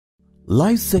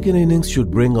Life's second innings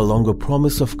should bring along a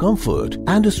promise of comfort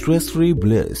and a stress-free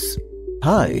bliss.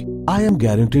 Hi, I am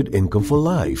Guaranteed Income for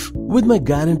Life. With my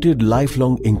Guaranteed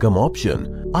Lifelong Income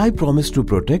option, I promise to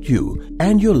protect you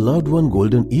and your loved one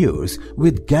golden years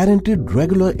with guaranteed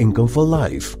regular income for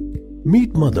life.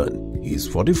 Meet Madan. He is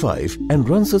 45 and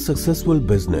runs a successful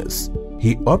business.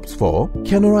 He opts for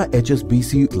Canara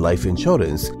HSBC Life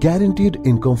Insurance Guaranteed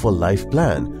Income for Life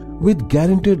plan with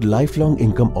Guaranteed Lifelong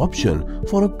Income option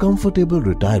for a comfortable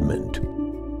retirement.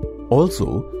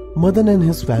 Also, Madan and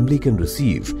his family can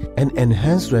receive an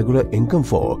enhanced regular income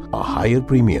for a higher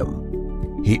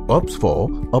premium. He opts for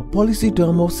a policy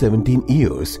term of 17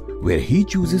 years where he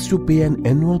chooses to pay an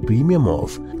annual premium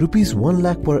of Rs 1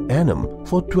 lakh per annum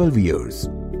for 12 years.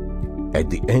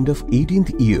 At the end of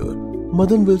 18th year,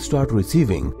 Madan will start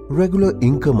receiving regular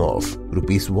income of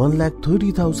Rs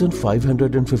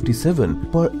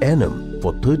 1,30,557 per annum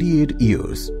for 38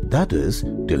 years, that is,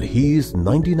 till he is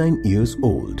 99 years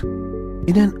old.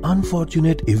 In an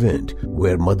unfortunate event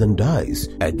where Madan dies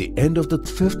at the end of the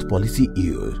 5th policy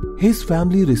year, his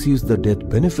family receives the death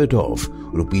benefit of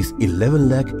Rs 11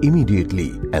 lakh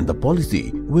immediately and the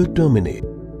policy will terminate.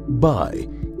 Buy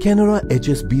Canara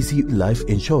HSBC Life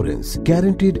Insurance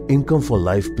Guaranteed Income for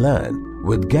Life plan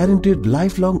with Guaranteed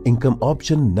Lifelong Income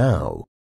option now.